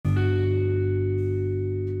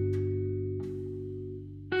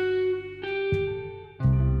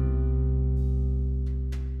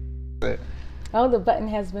Oh, the button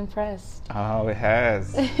has been pressed. Oh, it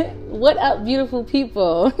has. What up, beautiful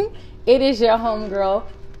people? It is your homegirl,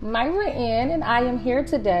 Myra Ann, and I am here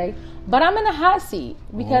today. But I'm in a hot seat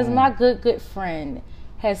because my good friend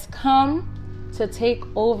has come to take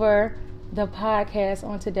over the podcast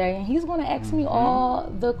on today. And he's going to ask me all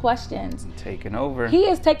the questions. Taking over. He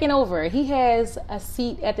is taking over. He has a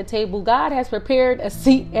seat at the table. God has prepared a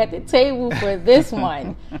seat at the table for this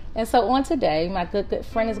one. And so on today, my good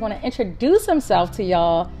friend is going to introduce himself to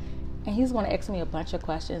y'all. And he's going to ask me a bunch of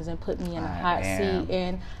questions and put me in a hot seat.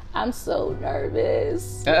 And I'm so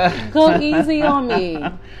nervous. Go easy on me.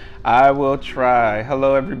 I will try.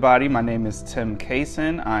 Hello, everybody. My name is Tim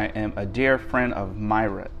Kaysen. I am a dear friend of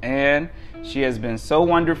Myra Ann. She has been so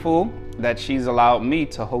wonderful that she's allowed me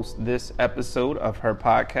to host this episode of her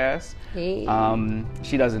podcast. Hey.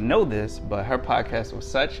 She doesn't know this, but her podcast was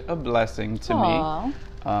such a blessing to me.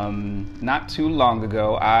 Not too long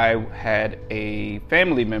ago, I had a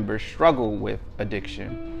family member struggle with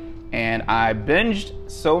addiction, and I binged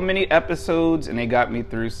so many episodes, and they got me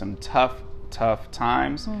through some tough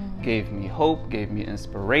times, gave me hope, gave me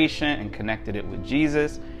inspiration, and connected it with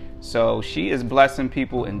Jesus. So she is blessing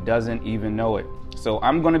people and doesn't even know it. So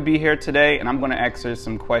I'm going to be here today, and I'm going to ask her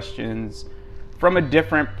some questions from a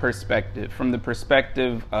different perspective, from the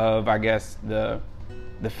perspective of, I guess, the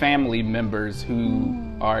family members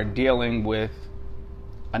who are dealing with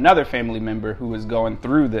another family member who is going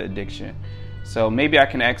through the addiction. So maybe I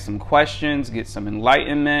can ask some questions, get some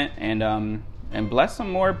enlightenment, and bless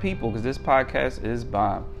some more people, because this podcast is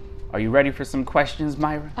bomb. Are you ready for some questions,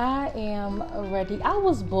 Myra? I am ready. I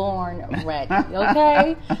was born ready,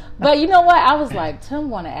 okay? But you know what? I was like, Tim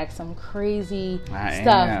want to ask some crazy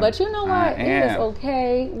stuff. But you know what? It is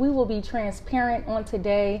okay. We will be transparent on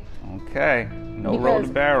today. Okay. No roller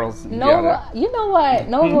barrels. You know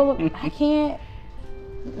what? I can't.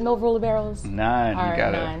 No roller barrels? None. All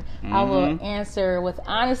right, none. I will answer with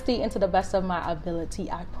honesty and to the best of my ability,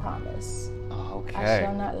 I promise. Okay. I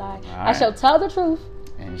shall not lie. Right. I shall tell the truth.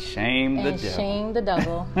 And shame the devil. Shame the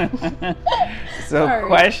devil. So right.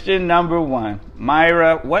 Question number 1.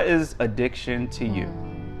 Myra, what is addiction to you?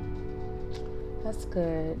 That's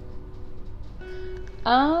good.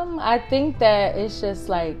 I think that it's just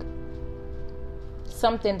like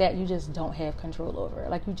something that you just don't have control over.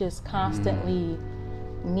 Like you just constantly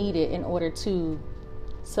need it in order to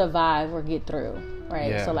survive or get through,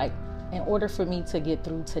 right? Yeah. So like in order for me to get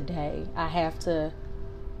through today, I have to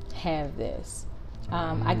have this.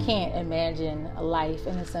 I can't imagine a life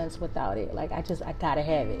in a sense without it. Like I gotta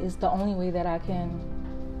have it. It's the only way that I can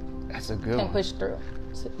push through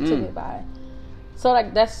to get by. So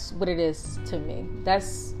like that's what it is to me.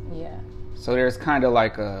 So there's kind of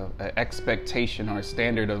like a expectation or a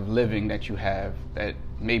standard of living that you have that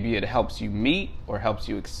maybe it helps you meet or helps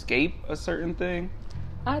you escape a certain thing.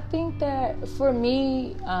 I think that for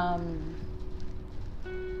me, I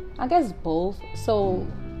guess both. So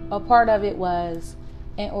a part of it was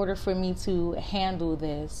in order for me to handle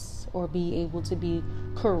this or be able to be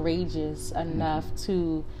courageous enough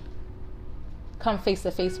to come face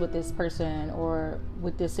to face with this person or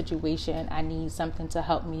with this situation, I need something to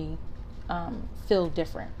help me feel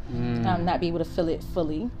different, not be able to feel it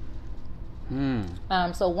fully.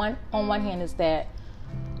 So on one hand is that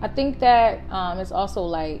I think that it's also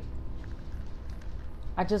like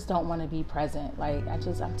I just don't want to be present. Like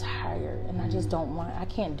I'm tired and I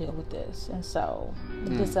can't deal with this. And so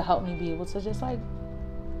this will help me be able to just like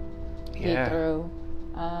get through.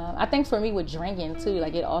 I think for me with drinking too,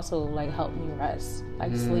 like it also like helped me rest,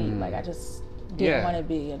 like sleep. Like I just didn't want to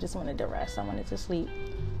be. I just wanted to rest. I wanted to sleep.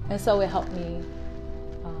 And so it helped me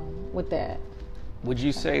with that. Would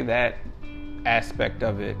you say that aspect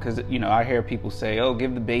of it, because I hear people say, oh,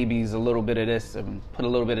 give the babies a little bit of this and put a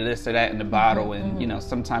little bit of this or that in the bottle, and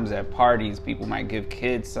sometimes at parties people might give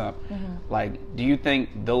kids some. Like, do you think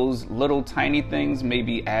those little tiny things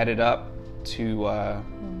maybe added up to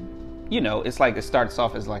it's like it starts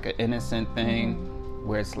off as like an innocent thing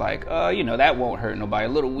where it's like, that won't hurt nobody, a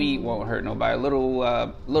little weed won't hurt nobody,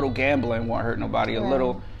 a little gambling won't hurt nobody, a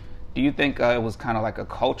little. Do you think it was kind of like a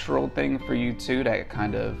cultural thing for you too that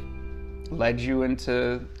kind of led you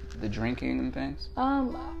into the drinking and things?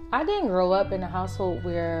 I didn't grow up in a household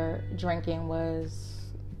where drinking was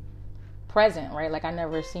present, right? Like I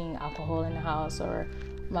never seen alcohol in the house or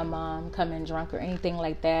my mom come in drunk or anything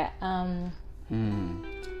like that. I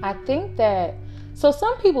think that, so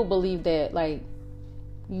some people believe that like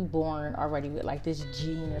you born already with like this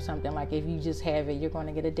gene or something, like if you just have it, you're going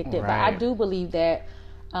to get addicted. Right. But I do believe that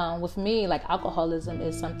with me, like alcoholism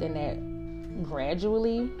is something that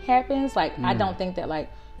gradually happens. Like I don't think that like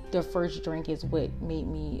the first drink is what made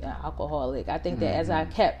me an alcoholic. I think that as I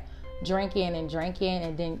kept drinking,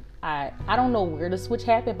 and then I don't know where the switch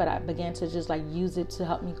happened, but I began to just like use it to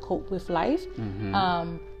help me cope with life.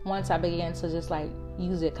 Once I began to just like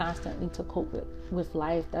use it constantly to cope with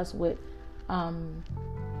life, that's what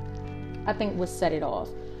I think would set it off.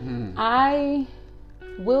 I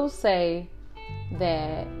will say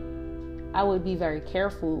that I would be very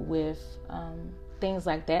careful with things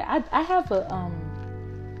like that. I have a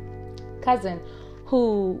cousin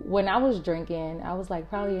who, when I was drinking, I was like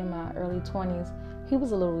probably in my early 20s. He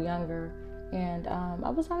was a little younger. And I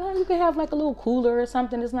was like, oh, you could have like a little cooler or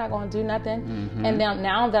something. It's not going to do nothing. And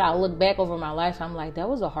now that I look back over my life, I'm like, that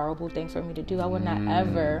was a horrible thing for me to do. I would not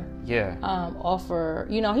ever offer,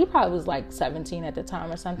 he probably was like 17 at the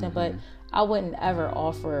time or something, but I wouldn't ever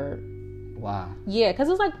offer. Wow. Yeah, because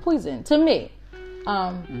it's like poison to me.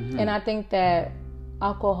 And I think that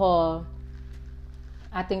alcohol,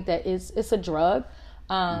 it's a drug.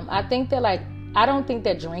 I think that I don't think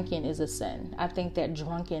that drinking is a sin. I think that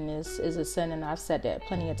drunkenness is a sin, and I've said that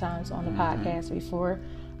plenty of times on the podcast before.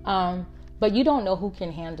 But you don't know who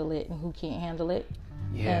can handle it and who can't handle it.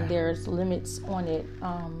 Yeah. And there's limits on it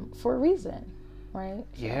for a reason, right?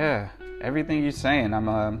 Yeah. Everything you're saying,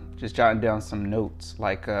 I'm just jotting down some notes.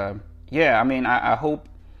 I hope,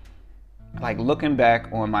 looking back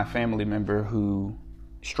on my family member who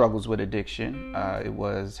struggles with addiction. It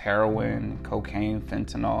was heroin, cocaine,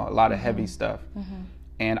 fentanyl, a lot of heavy stuff.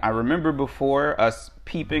 And I remember before us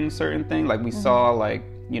peeping certain things, we saw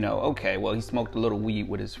okay, well, he smoked a little weed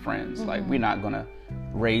with his friends. We're not going to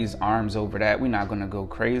raise arms over that. We're not going to go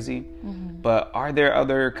crazy. But are there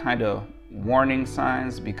other kind of warning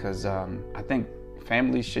signs? Because I think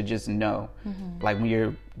families should just know, when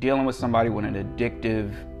you're dealing with somebody with an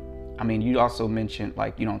addictive, you also mentioned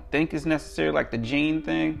you don't think it's necessarily the gene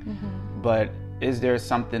thing, but is there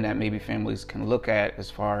something that maybe families can look at as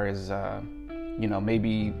far as,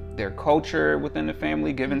 maybe their culture within the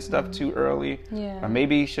family giving stuff too early? Yeah. Or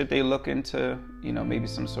maybe should they look into, maybe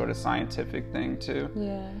some sort of scientific thing too?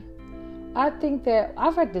 Yeah. I think that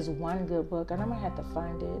I've read this one good book, and I'm going to have to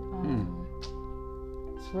find it.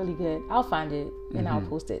 It's really good. I'll find it and I'll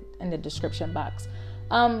post it in the description box.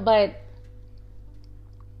 But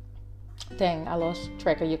dang, I lost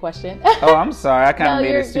track of your question. Oh, I'm sorry. I kind of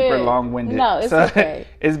made it super long-winded. No, it's okay.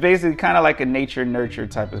 It's basically kind of like a nature-nurture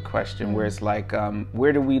type of question where it's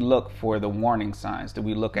where do we look for the warning signs? Do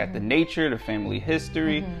we look at the nature, the family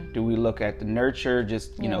history? Do we look at the nurture,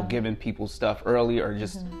 just, giving people stuff early, or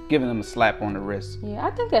just giving them a slap on the wrist? Yeah,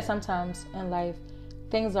 I think that sometimes in life,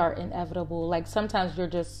 things are inevitable. Sometimes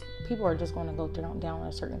people are just going to go down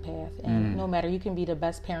a certain path. And no matter, you can be the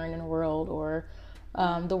best parent in the world or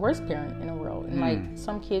the worst parent in the world, and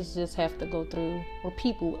some kids just have to go through, or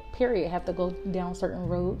people period have to go down certain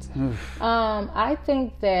roads. I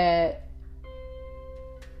think that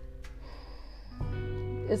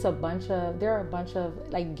there are a bunch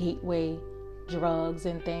of gateway drugs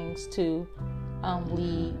and things to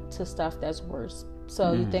lead to stuff that's worse.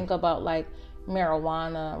 So you think about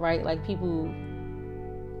marijuana, right? People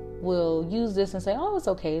will use this and say, oh, it's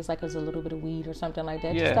okay. It's it's a little bit of weed or something like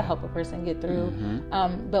that, just to help a person get through.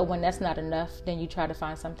 But when that's not enough, then you try to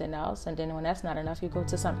find something else. And then when that's not enough, you go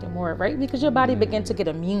to something more, right? Because your body begins to get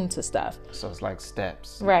immune to stuff. So it's like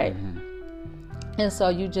steps. Right. And so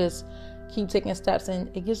you just keep taking steps,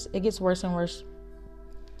 and it gets worse and worse.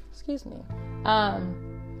 Excuse me.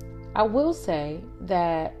 I will say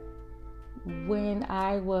that when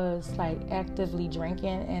I was actively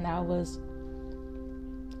drinking and I was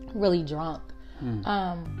really drunk,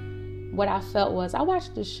 what I felt was, I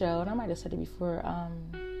watched this show, and I might have said it before,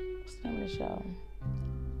 what's the name of the show?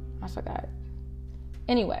 I forgot.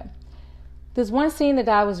 Anyway, this one scene, the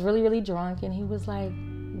guy was really, really drunk, and he was like,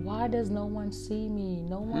 why does no one see me?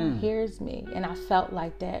 No one hears me. And I felt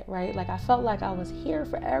like that, right? I felt like I was here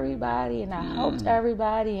for everybody, and I helped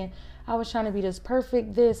everybody, and I was trying to be this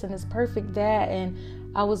perfect this and this perfect that, and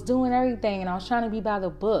I was doing everything, and I was trying to be by the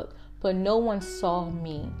book. But no one saw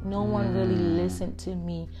me. No one really listened to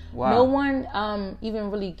me. Wow. No one even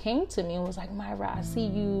really came to me and was like, Myra, I see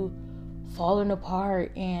you falling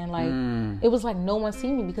apart. And it was no one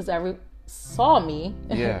seen me, because saw me.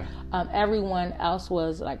 Yeah. Everyone else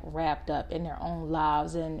was wrapped up in their own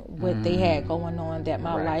lives and what they had going on, that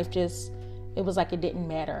my life just, it was it didn't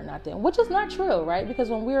matter or nothing, which is not true, right? Because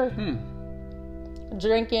when we're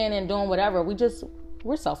drinking and doing whatever,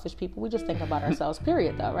 we're selfish people. We just think about ourselves,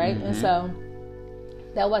 period, though, right? And so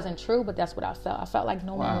that wasn't true, but that's what I felt. I felt like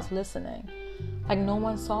no one was listening. No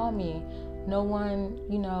one saw me. No one,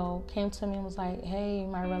 came to me and was like, hey,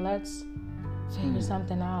 Myra, let's figure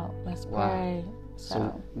something out. Let's pray.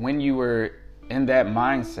 So when you were in that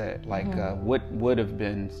mindset, like what would have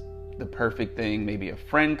been the perfect thing maybe a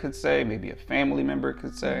friend could say, maybe a family member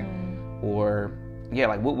could say, or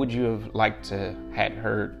like what would you have liked to had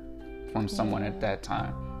heard from someone at that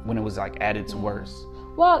time when it was like at its worst?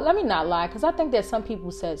 Well, let me not lie, because I think that some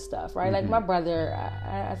people said stuff, right? Like my brother,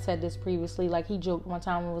 I said this previously, like he joked one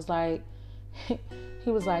time and was like,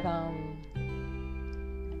 he was like,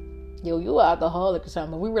 yo, you an alcoholic or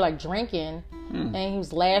something. But we were like drinking and he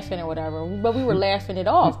was laughing or whatever. But we were laughing it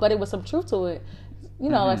off. But it was some truth to it. You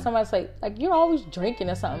know, like somebody say, like, you're always drinking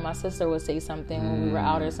or something. My sister would say something when we were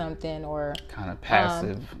out or something, or kind of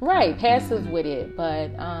passive. Right, passive with it.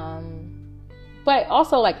 But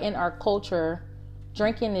also like in our culture,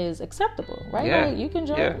 drinking is acceptable, right? Yeah. Like, you can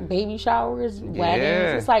drink baby showers, weddings.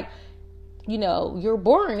 Yeah. It's like, you know, you're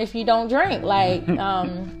born if you don't drink. Like,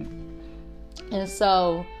 and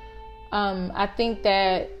so I think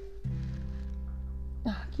that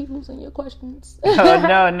I keep losing your questions. No.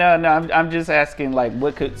 I'm just asking, like,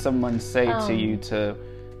 what could someone say to you to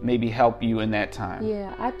maybe help you in that time?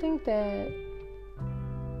 Yeah, I think that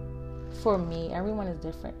for me, everyone is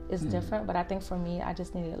different. It's different, but I think for me, I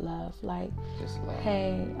just needed love. Like, just love.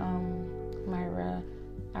 Hey, Myra,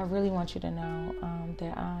 I really want you to know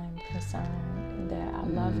that I'm concerned and that I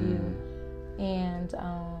love you, and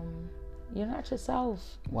you're not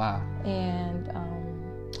yourself. Wow. And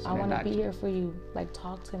I want to be here for you. Like,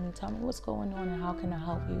 talk to me. Tell me what's going on and how can I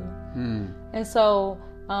help you. And so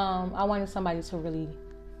I wanted somebody to really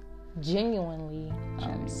genuinely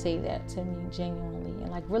say that to me, genuinely, and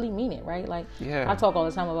like really mean it, right? Like, I talk all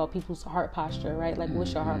the time about people's heart posture, right? Like,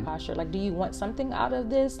 what's your heart posture? Like, do you want something out of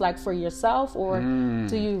this, like for yourself, or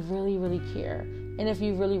do you really, really care? And if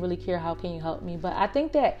you really, really care, how can you help me? But I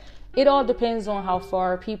think that it all depends on how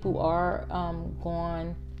far people are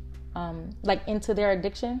gone, like into their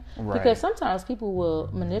addiction, because sometimes people will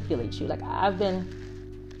manipulate you. Like, I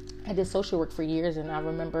did social work for years, and I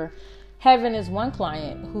remember having this one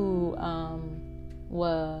client who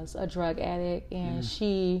was a drug addict, and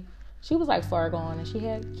she was like far gone, and she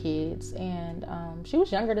had kids, and she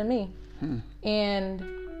was younger than me, and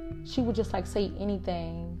she would just like say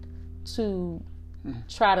anything to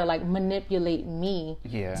try to like manipulate me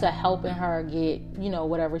to helping her get, you know,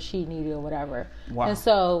 whatever she needed or whatever. Wow. And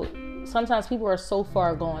so sometimes people are so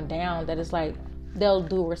far going down that it's like they'll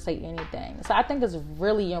do or say anything. So I think it's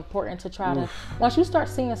really important to try to, once you start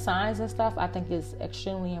seeing signs and stuff, I think it's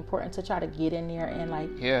extremely important to try to get in there and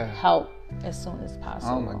like help as soon as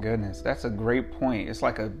possible. Oh my goodness, that's a great point. It's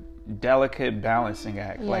like a delicate balancing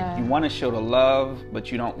act. Like, you want to show the love,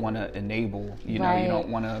 but you don't want to enable. You know, you don't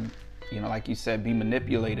want to, you know, like you said, be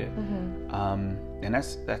manipulated. And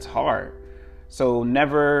that's hard. So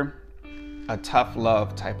never a tough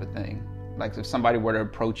love type of thing. Like, if somebody were to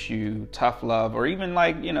approach you, tough love, or even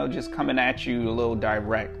like, you know, just coming at you a little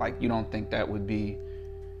direct, like, you don't think that would be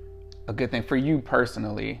a good thing for you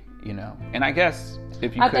personally, you know? And I guess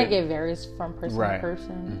if you I think it varies from person to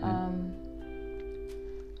person.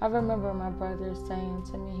 I remember my brother saying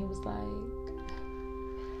to me, he was like,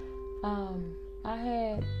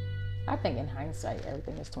 I think in hindsight,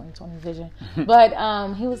 everything is 20/20 vision. But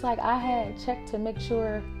he was like, I had checked to make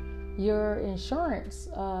sure your insurance,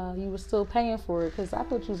 you were still paying for it, because I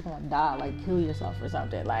thought you was going to die, like kill yourself or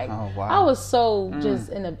something. Like, I was so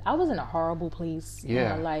just I was in a horrible place in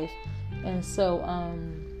my life. And so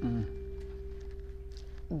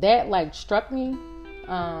that like struck me.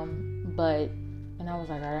 And I was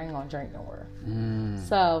like, I ain't going to drink no more.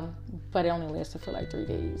 So, but it only lasted for like 3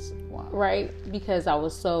 days. Wow. Right? Because I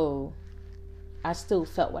still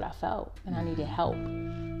felt what I felt, and I needed help.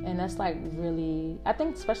 And that's like really, I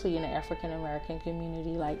think especially in the African American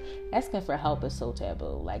community, like asking for help is so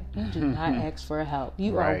taboo. Like, you do not ask for help.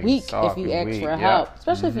 You are weak if you ask for help,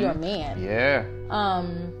 especially if you're a man. Yeah.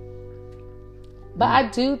 But I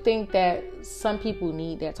do think that some people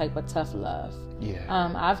need that type of tough love. Yeah.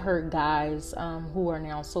 I've heard guys who are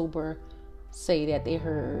now sober say that they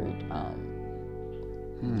heard.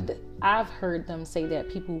 I've heard them say that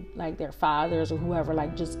people, like their fathers or whoever,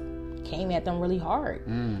 like just came at them really hard.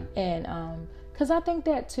 And because I think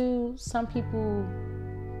that too, some people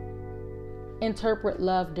interpret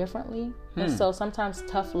love differently, and so sometimes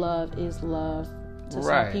tough love is love to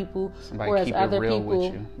some people, whereas other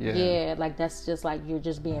people, like that's just like you're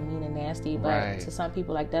just being mean and nasty. But to some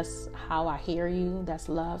people, like that's how I hear you. That's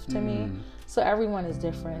love to me. So everyone is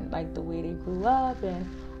different, like the way they grew up and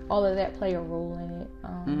all of that play a role in it.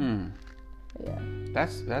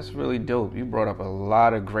 That's really dope. You brought up a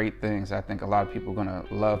lot of great things. I think a lot of people are gonna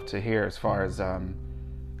love to hear, as far as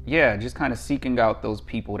just kind of seeking out those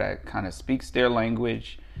people that kind of speaks their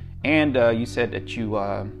language And you said that you,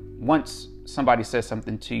 once somebody said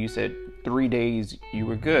something to you, you said 3 days you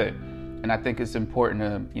were good. And I think it's important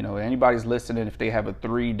to, you know, anybody's listening, if they have a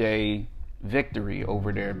 3-day victory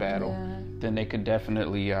over their battle, then they could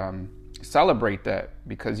definitely celebrate that,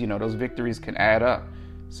 because, you know, those victories can add up.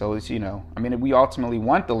 So it's, you know, I mean, we ultimately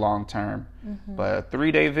want the long term, but a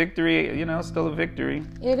 3-day victory, you know, still a victory.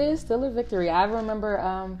 It is still a victory. I remember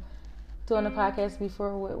doing a podcast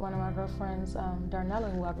before with one of my girlfriends,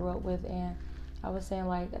 Darnella, who I grew up with, and I was saying,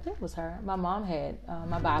 like, I think it was her. My mom had,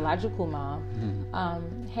 my biological mom,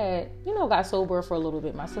 had, you know, got sober for a little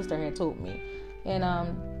bit. My sister had told me. And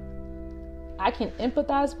I can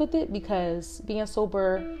empathize with it, because being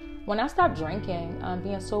sober, when I stopped drinking,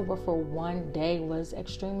 being sober for 1 day was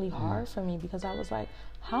extremely hard for me, because I was like,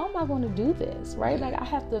 how am I going to do this, right? Like, I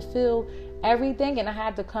have to feel everything, and I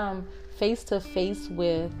had to come face to face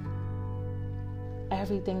with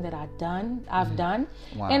everything that I've done,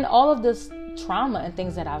 and all of this trauma and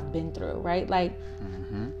things that I've been through, right? Like,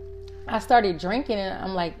 I started drinking, and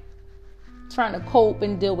I'm like trying to cope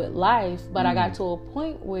and deal with life, but I got to a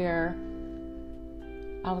point where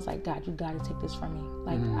I was like, God, you got to take this from me.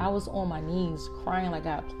 Like, I was on my knees crying, like,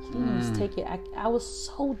 God, please take it. I was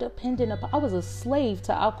so dependent upon, I was a slave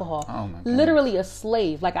to alcohol. Oh my God. Literally a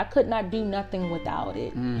slave. Like, I could not do nothing without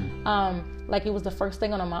it. Like, it was the first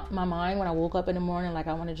thing on my mind when I woke up in the morning, like,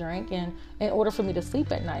 I want to drink. And in order for me to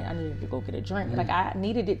sleep at night, I needed to go get a drink. Like, I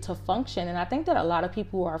needed it to function. And I think that a lot of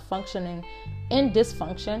people are functioning in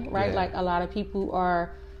dysfunction, right? Like, a lot of people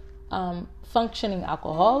are functioning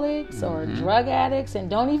alcoholics or drug addicts and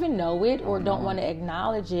don't even know it, or don't want to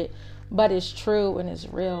acknowledge it, but it's true and it's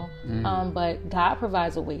real. But God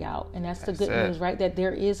provides a way out, and that's the good news, right? That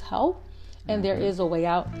there is help and there is a way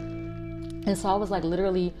out. And so I was like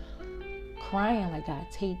literally crying, like, God,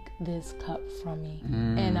 take this cup from me.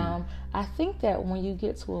 And I think that when you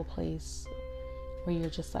get to a place where you're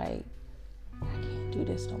just like, I can't do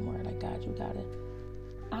this no more, like, God, you gotta,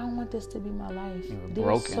 I don't want this to be my life.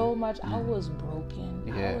 There's so much. I was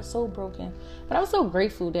broken. I was so broken. But I was so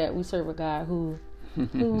grateful that we serve a God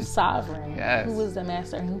who's sovereign, who is the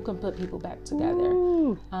master, and who can put people back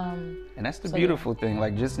together. And that's the beautiful thing.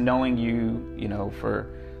 Like, just knowing you, you know,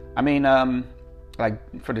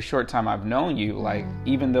 like, for the short time I've known you, like,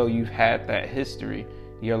 even though you've had that history,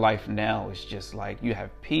 your life now is just like, you have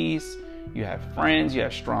peace, you have friends, you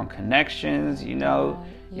have strong connections, you know.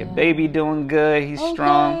 Your baby doing good. He's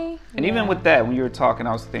strong. And even with that, when you were talking,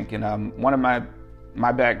 I was thinking, one of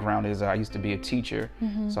my background is I used to be a teacher.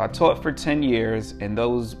 So I taught for 10 years, and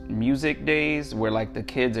those music days where, like, the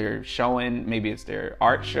kids are showing, maybe it's their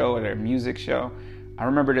art show or their music show. I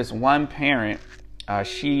remember this one parent,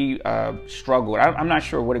 she struggled. I'm not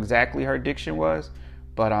sure what exactly her addiction was,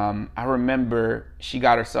 but I remember she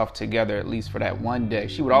got herself together, at least for that one day.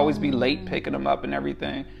 She would always be late picking them up and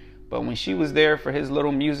everything. But when she was there for his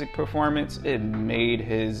little music performance, it made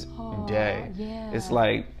his day. It's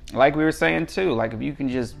like we were saying too, like, if you can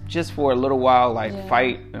just for a little while, like,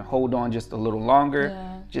 fight and hold on just a little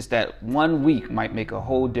longer, just that 1 week might make a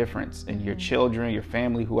whole difference in your children, your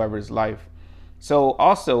family, whoever's life. So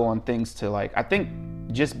also on things to, like, I think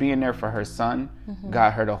just being there for her son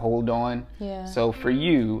got her to hold on. So for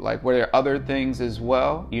you, like, were there other things as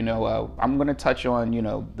well? You know, I'm going to touch on, you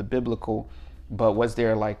know, the biblical. But was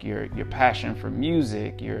there, like, your passion for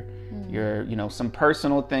music, your you know, some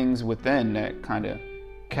personal things within that kind of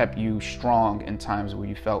kept you strong in times where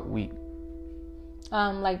you felt weak?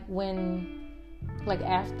 Like when, like,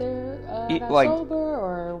 after I got sober,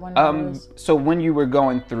 or when I was... So when you were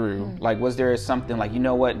going through, like, was there something like, you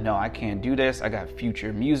know what? No, I can't do this. I got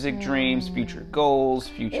future music dreams, future goals,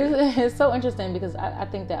 future... It's so interesting, because I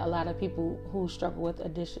think that a lot of people who struggle with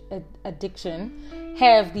addiction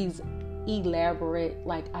have these elaborate,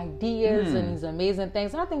 like, ideas and these amazing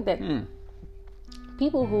things. And I think that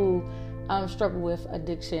people who struggle with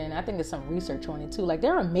addiction, I think there's some research on it too. Like,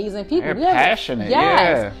 they're amazing people. They're passionate.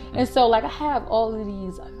 And so, like, I have all of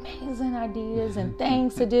these amazing ideas and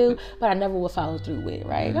things to do, but I never would follow through with it,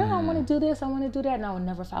 right? Oh, I want to do this, I want to do that, and I would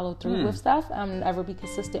never follow through with stuff. Never be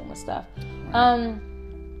consistent with stuff.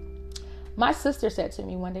 My sister said to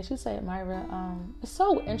me one day, she said, Myra, it's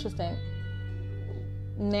so interesting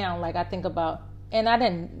now, like, I think about, and I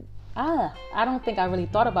don't think I really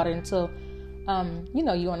thought about it until, you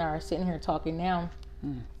know, you and I are sitting here talking now.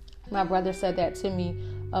 My brother said that to me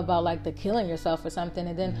about, like, the killing yourself or something.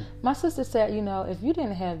 And then my sister said, you know, if you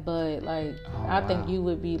didn't have Bud, like, I think you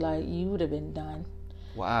would be, like, you would have been done.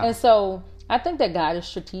 Wow. And so I think that God is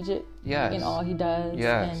strategic in all he does.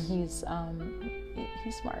 And he's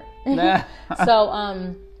smart.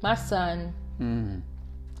 So, my son,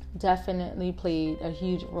 definitely played a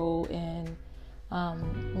huge role in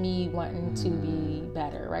me wanting to be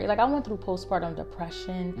better, right? Like I went through postpartum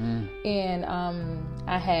depression, and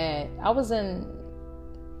I was in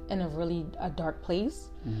a really dark place,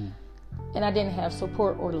 and I didn't have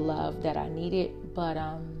support or love that I needed. But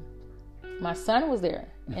my son was there,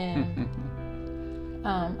 and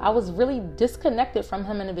I was really disconnected from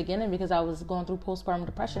him in the beginning because I was going through postpartum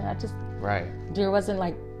depression. There wasn't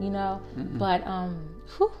like, but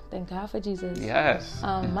thank God for Jesus. Yes.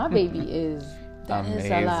 My baby is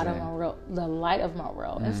the light of my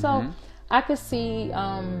world. And so I could see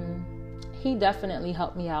he definitely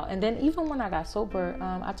helped me out. And then even when I got sober,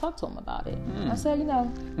 I talked to him about it. I said,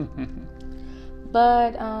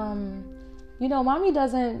 but mommy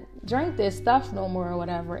doesn't drink this stuff no more or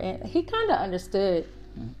whatever. And he kind of understood.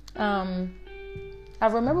 I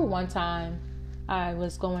remember one time I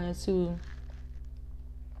was going into,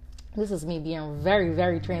 this is me being very,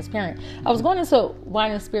 very transparent. I was going into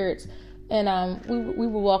Wine and Spirits, and we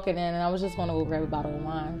were walking in, and I was just going to go grab a bottle of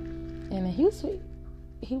wine. And he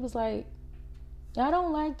was like, I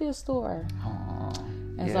don't like this store.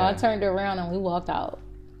 So I turned around and we walked out.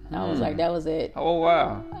 I was like, that was it. Oh,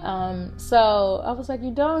 wow. So I was like,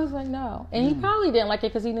 you don't? He's like, no. And he probably didn't like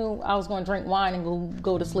it because he knew I was going to drink wine and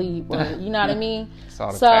go to sleep. Or, you know what I mean?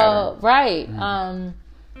 Pattern. Right.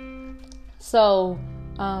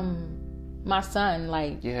 My son,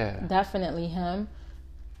 definitely him.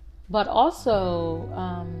 But also,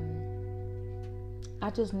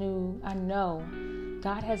 I know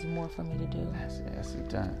God has more for me to do. Yes, he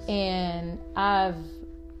does. And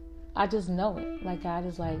I just know it. Like, God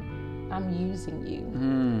is like, I'm using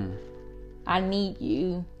you. I need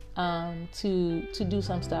you to do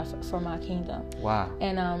some stuff for my kingdom. Wow.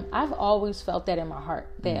 And I've always felt that in my heart,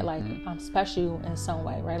 that like I'm special in some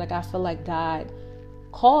way, right? Like I feel like God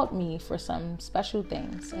called me for some special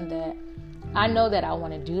things, and that I know that I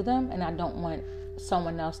want to do them, and I don't want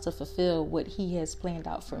someone else to fulfill what he has planned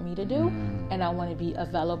out for me to do. And I want to be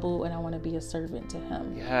available, and I want to be a servant to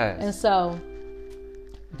him. Yes. And so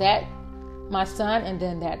that, my son, and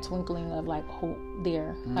then that twinkling of like hope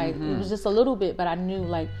there, like it was just a little bit, but I knew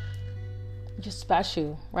like you're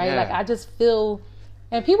special, right? Yeah. Like I just feel,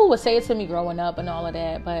 and people would say it to me growing up and all of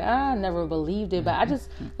that, but I never believed it. But I just,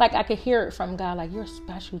 like, I could hear it from God, like, you're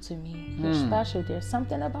special to me. You're special. There's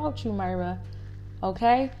something about you, Myra.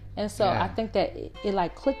 Okay? And so I think that it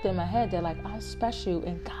like clicked in my head that like I'm special,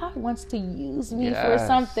 and God wants to use me for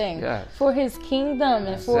something, for his kingdom,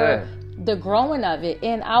 and for the growing of it.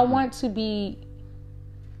 And I want to be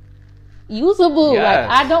usable. Like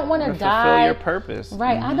I don't want to die. Fulfill your purpose.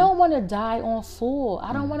 Right. I don't want to die on full.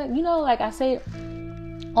 I don't want to, like I say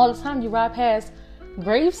all the time, you ride past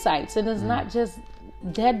grave sites, and it's not just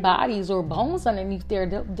dead bodies or bones underneath there.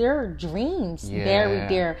 There are dreams buried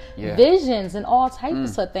there, visions, and all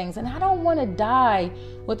types of things. And I don't want to die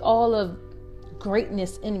with all of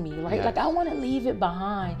greatness in me, right? Like I want to leave it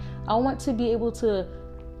behind. I want to be able to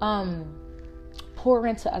pour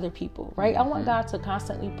into other people, right? I want God to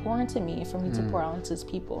constantly pour into me, and for me to pour out into his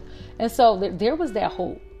people. And so there was that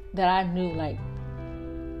hope that I knew, like,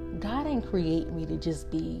 God didn't create me to just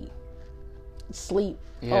be sleep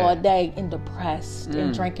all day and depressed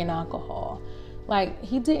and drinking alcohol. Like,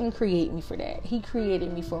 he didn't create me for that. He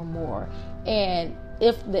created me for more. And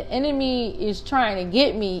if the enemy is trying to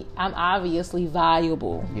get me, I'm obviously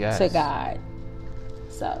valuable to God.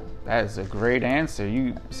 So that is a great answer.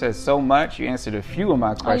 You said so much. You answered a few of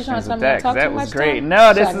my questions with that. That was great. Time?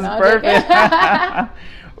 No, this is perfect.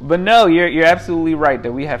 But no, you're absolutely right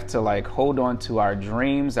that we have to like hold on to our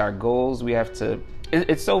dreams, our goals. We have to.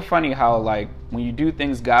 It's so funny how like when you do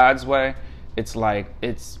things God's way, it's like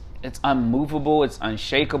it's unmovable, it's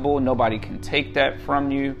unshakable. Nobody can take that from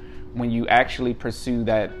you. When you actually pursue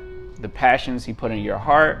the passions he put in your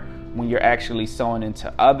heart, when you're actually sowing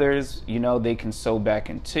into others, they can sow back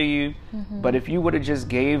into you. But if you would have just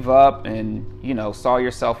gave up and, saw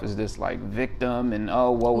yourself as this like victim and,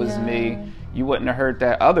 oh, woe is me, you wouldn't have heard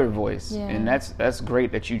that other voice. And that's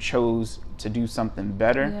great that you chose to do something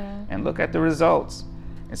better and look at the results.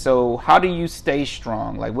 And so how do you stay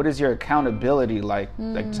strong? Like, what is your accountability like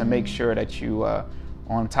to make sure that you are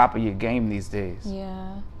on top of your game these days?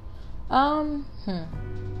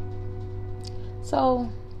 So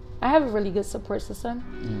I have a really good support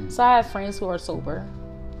system. So I have friends who are sober.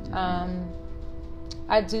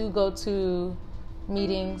 I do go to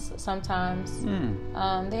meetings sometimes.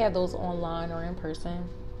 They have those online or in person.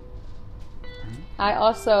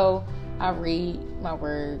 I read my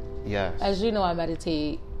word. Yes. As you know, I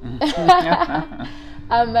meditate.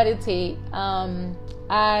 I meditate.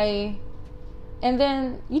 And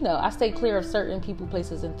then, I stay clear of certain people,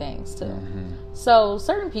 places, and things too. So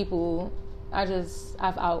certain people,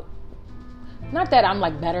 not that I'm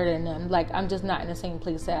like better than them, like I'm just not in the same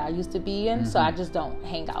place that I used to be in, so I just don't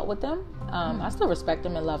hang out with them. I still respect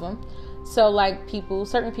them and love them. So like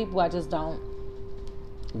certain people I just don't,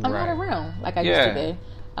 I'm not around like I used to be.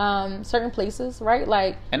 Certain places, right?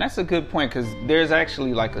 Like, and that's a good point, because there's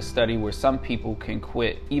actually like a study where some people can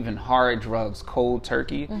quit even hard drugs cold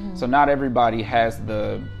turkey. So not everybody has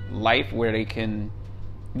the life where they can,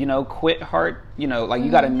 quit hard. Like you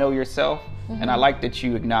got to know yourself. And I like that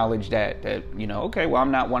you acknowledge that okay, well,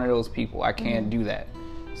 I'm not one of those people. I can't do that.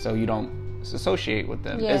 So you don't associate with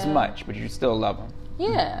them as much, but you still love them.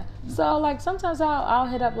 Yeah. So like sometimes I'll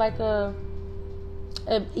hit up like a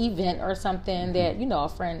event or something that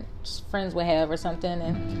friends would have or something,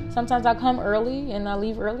 and sometimes I'll come early and I'll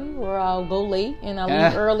leave early, or I'll go late and I'll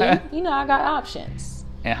leave early. I got options.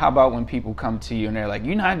 And how about when people come to you and they're like,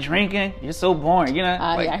 "You're not drinking, you're so boring,"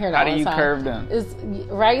 I hear that how all do you the time. curve them? It's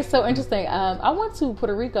right. So interesting. I went to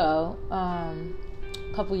Puerto Rico a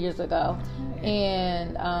couple years ago,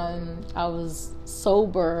 and I was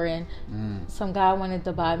sober, and some guy wanted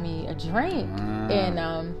to buy me a drink, and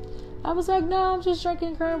I was like, "No, I'm just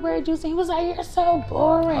drinking cranberry juice." And he was like, "You're so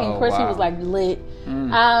boring." Of course, he was like lit.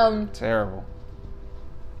 Terrible.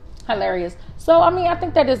 Hilarious. So, I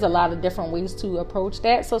think that there's a lot of different ways to approach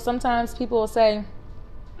that. So sometimes people will say,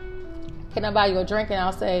 "Can I buy you a drink?" And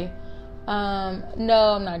I'll say,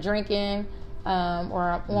 "No, I'm not drinking."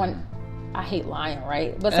 Or I hate lying,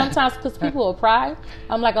 right? But sometimes, because people will pry,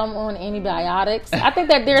 I'm like, I'm on antibiotics. I think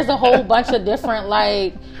that there's a whole bunch of different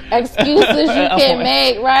like excuses you can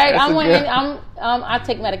make, right? I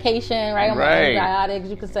take medication, right? I'm on antibiotics.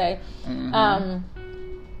 You could say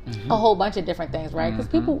a whole bunch of different things, right? Because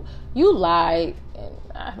people, you lie,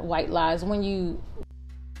 white lies when you.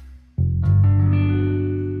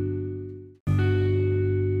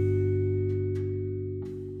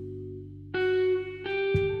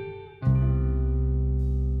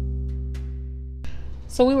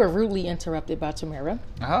 So we were rudely interrupted by Tamara.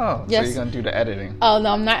 Oh, yes. So you're going to do the editing. Oh,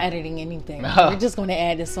 no, I'm not editing anything. We're just going to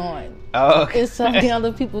add this on. Oh, okay. It's something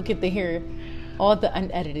other people get to hear all the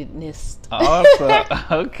uneditedness. Awesome.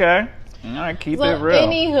 Okay. All right, keep it real.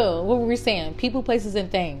 Anywho, what were we saying? People, places,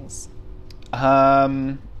 and things.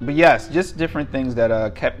 But yes, just different things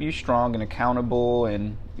that kept you strong and accountable,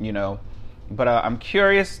 and, But I'm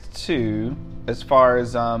curious, too, as far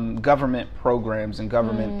as government programs and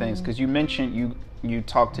government things, because you mentioned you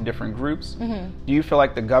talk to different groups. Do you feel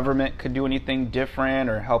like the government could do anything different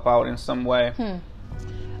or help out in some way?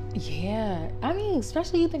 Yeah,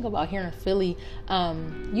 especially you think about here in Philly.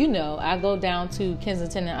 I go down to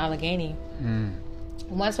Kensington and Allegheny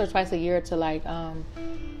once or twice a year to like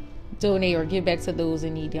donate or give back to those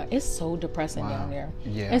in need. It's so depressing down there.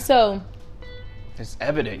 Yeah. And so it's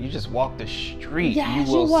evident. You just walk the street. Yeah,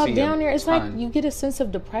 you walk down there. It's like you get a sense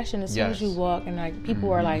of depression as soon as you walk, and like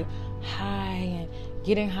people are like high and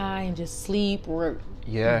getting high and just sleep or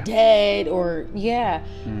dead or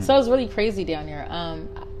So it's really crazy down there.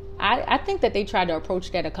 I think that they try to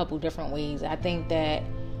approach that a couple different ways. I think that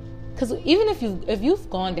because even if you've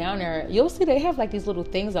gone down there, you'll see they have like these little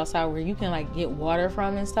things outside where you can like get water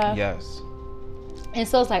from and stuff. Yes. And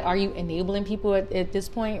so it's like, are you enabling people at this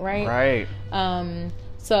point, right? Right.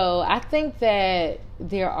 So I think that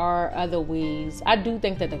there are other ways. I do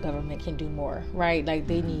think that the government can do more, right? Like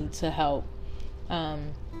they need to help.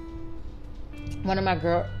 One of my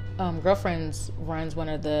girlfriends runs one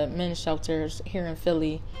of the men's shelters here in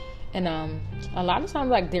Philly. And a lot of times,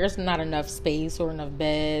 like, there's not enough space or enough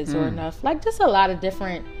beds or enough, like, just a lot of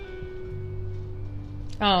different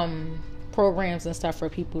programs and stuff for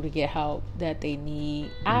people to get help that they need.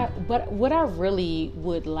 But what I really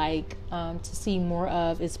would like to see more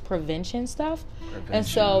of is prevention stuff. And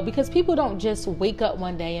so, because people don't just wake up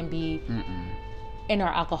one day and be and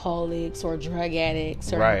are alcoholics or drug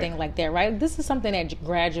addicts or anything like that, right? This is something that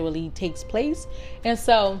gradually takes place. And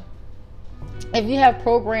so if you have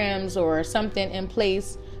programs or something in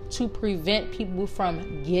place to prevent people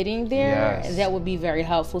from getting there, that would be very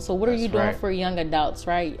helpful. So what are you doing for young adults,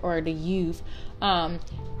 right? Or the youth?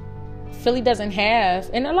 Philly doesn't have,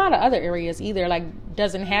 and a lot of other areas either, like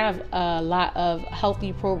doesn't have a lot of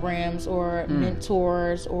healthy programs or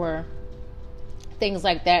mentors or things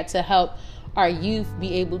like that to help our youth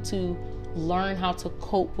be able to learn how to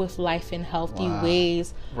cope with life in healthy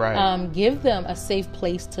ways. Give them a safe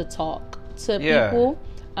place to talk to people,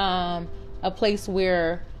 a place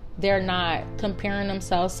where they're not comparing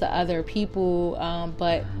themselves to other people,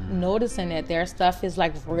 but noticing that their stuff is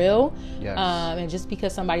like real. And just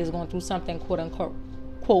because somebody's going through something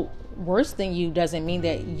quote worse than you doesn't mean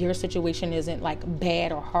that your situation isn't like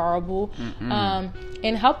bad or horrible.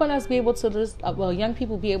 And helping us be able to just, young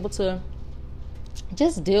people be able to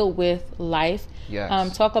just deal with life,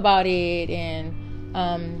 talk about it, and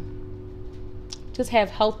just have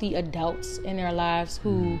healthy adults in their lives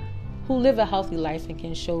who live a healthy life and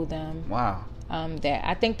can show them that.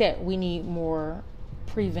 I think that we need more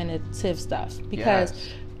preventative stuff, because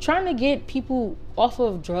trying to get people off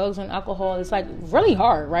of drugs and alcohol is like really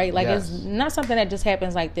hard, right? Like it's not something that just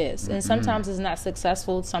happens like this. And sometimes it's not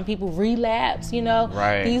successful. Some people relapse, you know.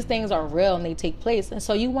 These things are real and they take place. And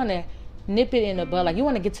so you want to nip it in the bud. Like, you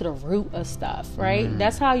want to get to the root of stuff, right?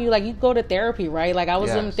 That's how you go to therapy, right? Like, I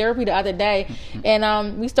was in therapy the other day,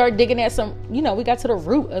 and we started digging at some, we got to the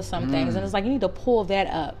root of some things, and it's like you need to pull that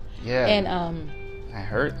up. And it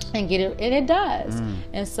hurts. And get it, and it does.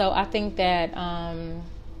 And so I think that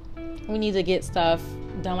we need to get stuff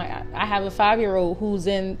done. Like, I have a 5-year-old who's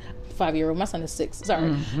in 5-year-old. My son is 6.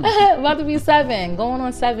 Sorry, about to be 7, going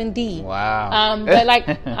on 7D. Wow. But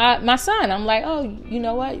like my son, I'm like, oh, you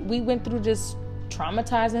know what? We went through this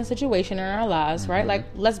traumatizing situation in our lives, right? Like,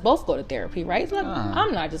 let's both go to therapy, right? Like,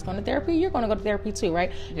 I'm not just going to therapy. You're going to go to therapy too,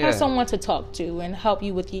 right? Have someone to talk to and help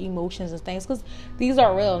you with your emotions and things, because these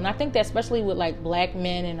are real. And I think that especially with like Black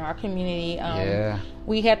men in our community,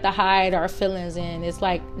 we have to hide our feelings, and it's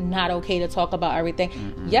like not okay to talk about everything.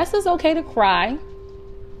 Yes, it's okay to cry.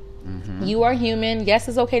 You are human. Yes,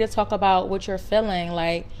 it's okay to talk about what you're feeling.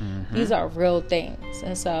 Like, these are real things.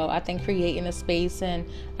 And so I think creating a space, and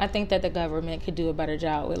I think that the government could do a better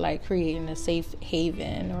job with like creating a safe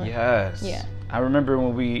haven. I remember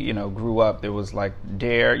when we, grew up, there was like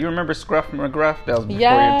DARE. You remember Scruff McGruff? That was before your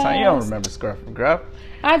time. You don't remember Scruff McGruff?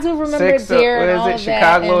 I do remember DARE. What is it?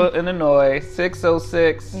 Chicago, Illinois,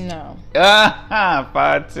 606. No.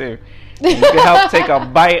 52. You could help take a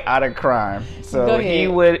bite out of crime. So he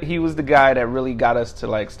was the guy that really got us to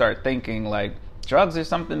like start thinking like drugs are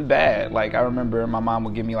something bad. Like, I remember my mom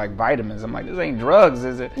would give me like vitamins. I'm like, this ain't drugs,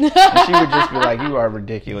 is it? And she would just be like, you are a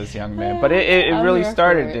ridiculous young man. But it really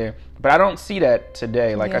started there. But I don't see that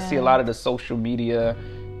today. Like, I see a lot of the social media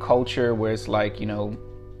culture where it's like,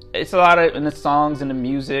 it's a lot of in the songs and the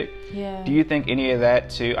music. Do you think any of that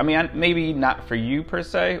too? I mean, maybe not for you per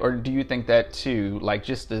se, or do you think that too? Like,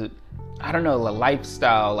 just the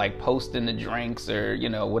lifestyle, like posting the drinks or,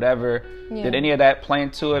 whatever. Did any of that play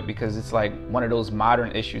into it? Because it's like one of those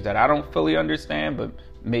modern issues that I don't fully understand, but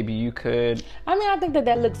maybe you could. I mean, I think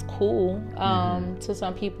that looks cool to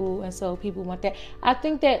some people, and so people want that. I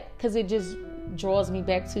think that because it just draws me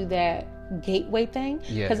back to that gateway thing.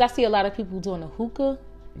 Because I see a lot of people doing the hookah.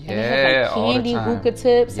 And they have like candy hookah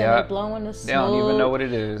tips, and they're blowing the smoke. They don't even know what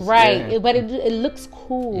it is. Right. But it looks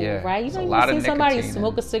cool, right? You don't even see somebody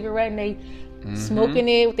smoke a cigarette and they smoking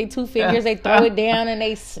it with their 2 fingers, they throw it down and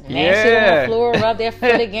they smash it on the floor, rub their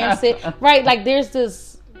foot against it. Right, like there's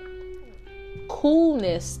this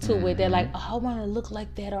coolness to it that like, oh, I want to look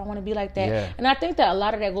like that, or I want to be like that. And I think that a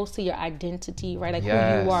lot of that goes to your identity, right? Like who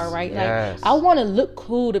you are, right? Like, I want to look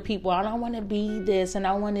cool to people, and I want to be this and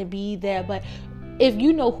I want to be that. But if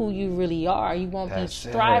you know who you really are, you won't be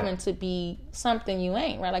striving to be something you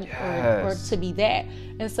ain't, right? Like, or to be that.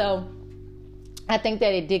 And so I think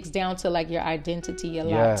that it digs down to like your identity a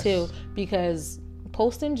lot too, because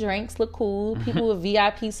posting drinks look cool. People with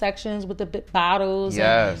VIP sections with the bottles.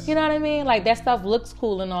 And, you know what I mean? Like, that stuff looks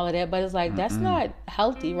cool and all of that, but it's like, that's not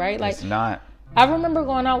healthy, right? Like, it's not. I remember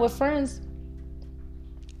going out with friends.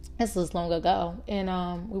 This was long ago, and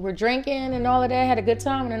we were drinking and all of that, had a good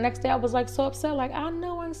time, and the next day I was like so upset, like, I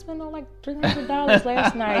know I spent no like $300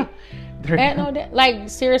 last night. Like,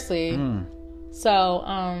 seriously. So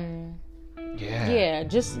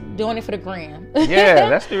just doing it for the gram.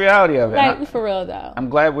 That's the reality of it. Like, for real though.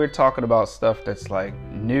 I'm glad we're talking about stuff that's like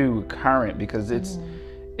new, current, because it's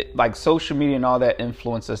like social media and all that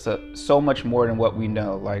influences us so much more than what we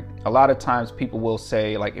know. Like, a lot of times people will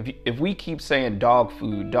say, like, if we keep saying dog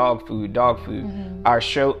food, our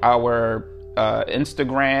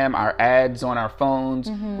Instagram, our ads on our phones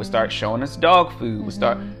will start showing us dog food. We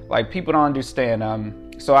start, like, people don't understand.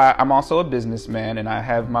 So I'm also a businessman, and I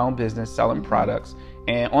have my own business selling products.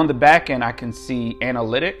 And on the back end, I can see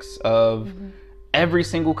analytics of every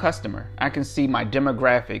single customer. I can see my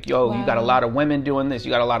demographic. You got a lot of women doing this.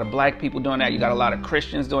 You got a lot of Black people doing that. You got a lot of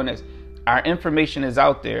Christians doing this. Our information is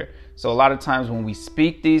out there. So a lot of times when we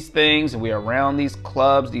speak these things and we're around these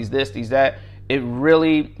clubs, these this, these that,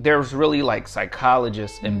 there's really like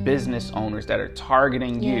psychologists and business owners that are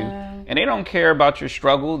targeting you. And they don't care about your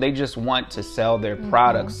struggle. They just want to sell their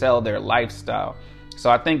product, sell their lifestyle. So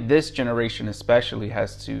I think this generation especially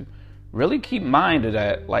has to really keep mind of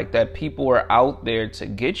that, like that people are out there to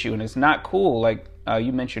get you, and it's not cool. Like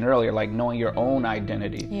you mentioned earlier, like knowing your own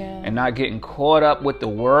identity and not getting caught up with the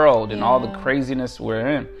world and all the craziness we're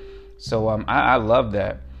in. So I love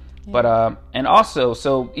that. Yeah. But and also,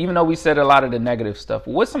 so even though we said a lot of the negative stuff,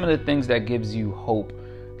 what's some of the things that gives you hope?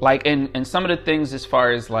 Like, and some of the things as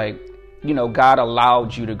far as like, you know, God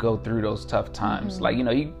allowed you to go through those tough times. Like, you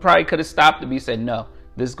know, you probably could have stopped and said, no,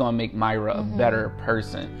 this is going to make Myra a better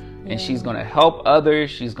person. And she's going to help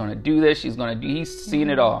others. She's going to do this. She's going to do, he's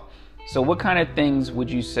seen it all. So what kind of things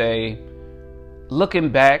would you say, looking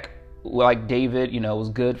back, like David, you know, it was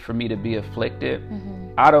good for me to be afflicted.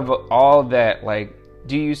 Out of all that, like,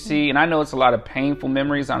 do you see, and I know it's a lot of painful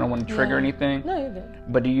memories, I don't want to trigger anything. No, you're good.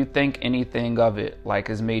 But do you think anything of it, like,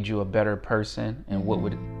 has made you a better person? And what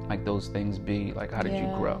would, like, those things be? Like, how did you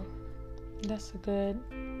grow?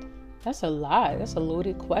 That's a lot. That's a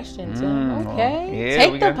loaded question, Tim. Okay.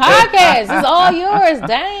 Take the podcast. It's all yours.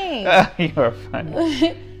 Dang. You're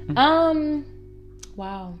funny.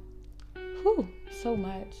 Wow. Whew, so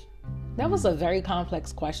much. That was a very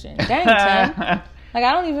complex question. Dang, Tim. Like,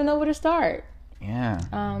 I don't even know where to start. Yeah.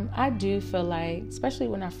 I do feel like, especially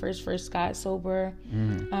when I first got sober,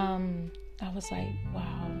 I was like,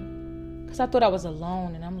 wow. Because I thought I was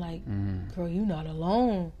alone. And I'm like, girl, you're not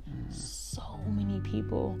alone. So many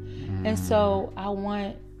people. And so I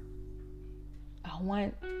want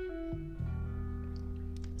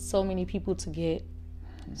so many people to get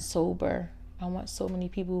sober. I want so many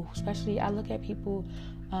people, especially I look at people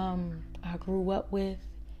I grew up with,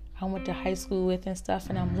 I went to high school with and stuff,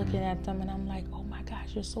 and I'm looking at them and I'm like, oh my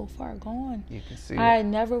gosh, you're so far gone. You can see I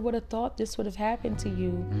never would have thought this would have happened to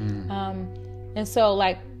you. And so,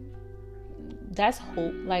 like, that's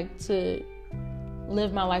hope, like, to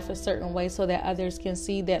live my life a certain way so that others can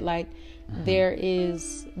see that, like, there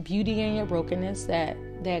is beauty in your brokenness, that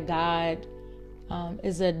God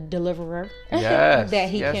is a deliverer, that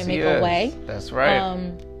he can make a way. That's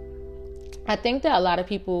right. I think that a lot of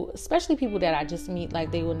people, especially people that I just meet,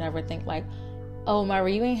 like, they will never think like, oh, Myra,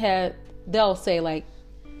 you ain't had, they'll say like,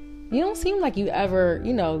 you don't seem like you ever,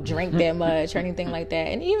 you know, drink that much or anything like that.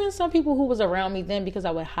 And even some people who was around me then, because I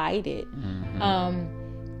would hide it.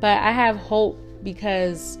 But I have hope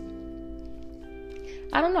because,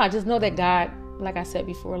 I don't know, I just know that God, like I said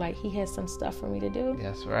before, like, he has some stuff for me to do.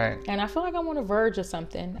 That's right. And I feel like I'm on the verge of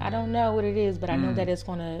something. I don't know what it is, but I know that it's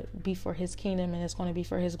going to be for his kingdom and it's going to be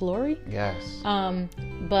for his glory. Yes.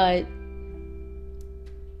 But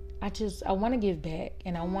I want to give back,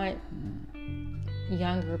 and I want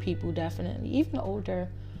younger people, definitely, even older,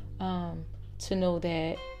 to know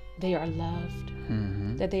that they are loved,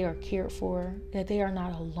 that they are cared for, that they are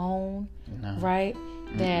not alone, right?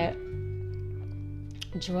 That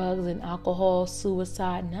drugs and alcohol,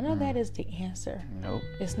 suicide, none of that is the answer. Nope.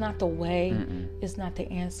 It's not the way. It's not the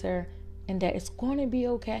answer. And that it's going to be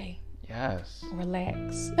okay. Yes.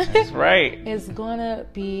 Relax. That's right. It's going to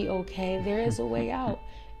be okay. There is a way out.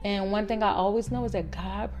 And one thing I always know is that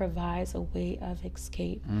God provides a way of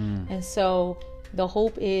escape. And so the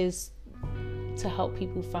hope is to help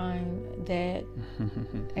people find that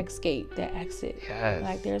escape, that exit. Yes.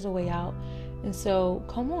 Like, there's a way out. And so,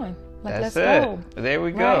 come on. Like, let's go. There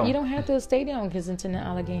we right? go. You don't have to stay down Kensington and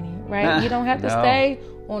Allegheny, right? You don't have to stay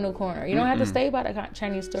on the corner. You don't have to stay by the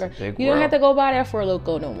Chinese store. You don't have to go by there for a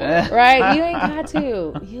local no more, right? You ain't got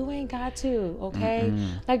to. You ain't got to, okay?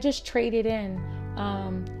 Like, just trade it in.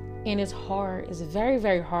 And it's hard. It's very,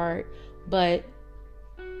 very hard. But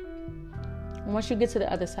once you get to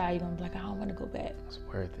the other side, you're going to be like, I don't want to go back. It's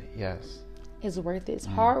worth it, yes. It's worth it. It's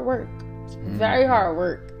hard work. It's very hard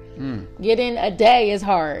work. Getting a day is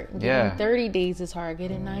hard. Getting 30 days is hard.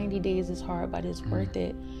 Getting 90 days is hard, but it's worth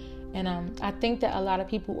it. And I think that a lot of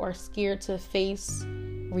people are scared to face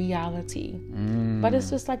reality. But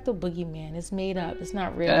it's just like the boogeyman. It's made up. It's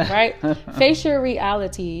not real, right? Face your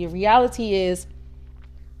reality. Your reality is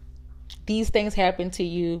these things happened to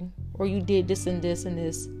you, or you did this and this and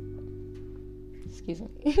this. Excuse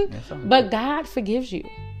me. But God forgives you.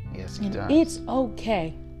 Yes, he does. It's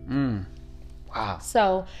okay. Wow.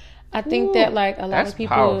 So I think that, like, a lot of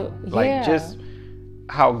people, powerful. Like, just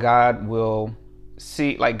how God will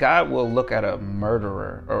see, like, God will look at a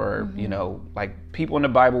murderer, or you know, like, people in the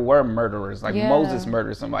Bible were murderers, like Moses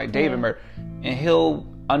murdered somebody, David murdered, and he'll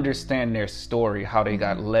understand their story, how they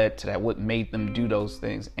got led to that, what made them do those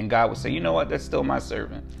things, and God would say, you know what, that's still my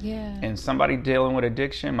servant. And somebody dealing with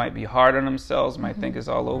addiction might be hard on themselves, might think it's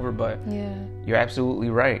all over, but you're absolutely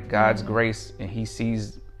right. God's grace, and he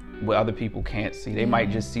sees what other people can't see. They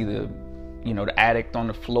might just see the, you know, the addict on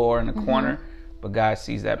the floor in the corner, but God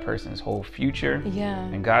sees that person's whole future. Yeah.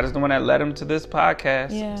 And God is the one that led him to this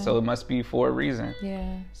podcast. Yeah. So it must be for a reason.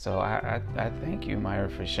 Yeah. So I thank you, Myra,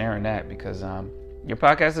 for sharing that, because your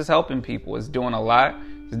podcast is helping people. It's doing a lot.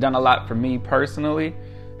 It's done a lot for me personally.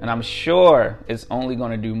 And I'm sure it's only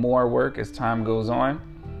going to do more work as time goes on.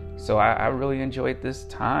 So I really enjoyed this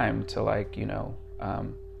time to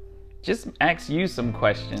just ask you some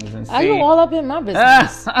questions and see. Are you all up in my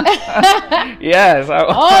business? Yes.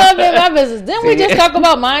 All up in my business. Didn't we just talk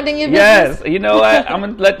about minding your business? Yes. You know what? I'm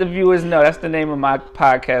going to let the viewers know. That's the name of my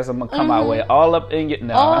podcast. I'm going to come out with all up in your...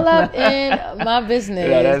 No. All up in my business.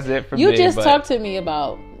 Yeah, that's it for me. You just talked to me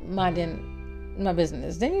about minding my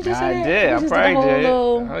business. Didn't you just say that? I did. I probably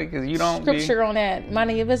did. Because you don't scripture on that,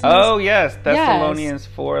 minding your business. Oh yes, Thessalonians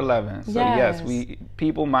 4:11. So yes,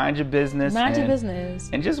 people mind your business. Mind your business.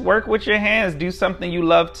 And just work with your hands. Do something you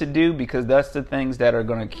love to do, because that's the things that are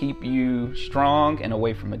going to keep you strong and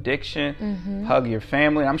away from addiction. Mm-hmm. Hug your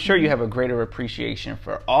family. I'm sure you have a greater appreciation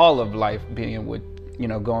for all of life, being with,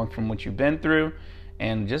 going from what you've been through.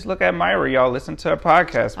 And just look at Myra, y'all. Listen to her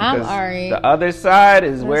podcast, because the other side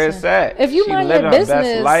is where it's at. If you mind your business,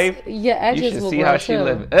 best life, your edges you should will see grow how too. she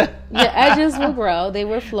live. Your edges will grow. They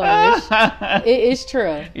will flourish. It is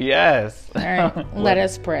true. Yes. All right. Let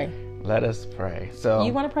us pray. Let us pray. So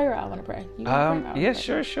you want to pray or I want to pray? Yeah,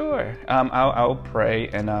 sure. I'll pray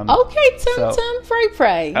and Okay, Tim,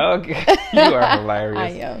 pray. Okay, you are hilarious. I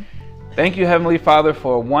am. Thank you, Heavenly Father,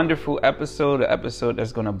 for a wonderful episode, an episode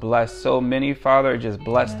that's going to bless so many, Father. Just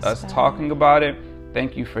blessed us talking about it.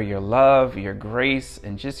 Thank you for your love, your grace,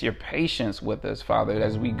 and just your patience with us, Father,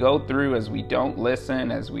 as we go through, as we don't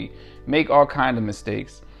listen, as we make all kinds of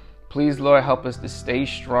mistakes. Please, Lord, help us to stay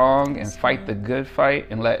strong and fight the good fight,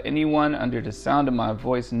 and let anyone under the sound of my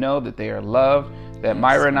voice know that they are loved, that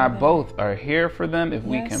Myra and I both are here for them if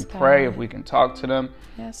we can pray, if we can talk to them.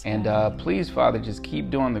 And please, Father, just keep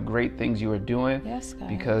doing the great things you are doing,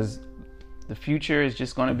 because the future is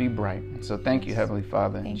just going to be bright. So thank you, Heavenly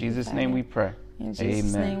Father. In Jesus' name we pray. In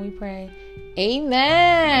Jesus' name we pray.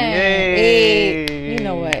 Amen. Yay. Hey, you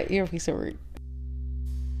know what? You're a piece of work.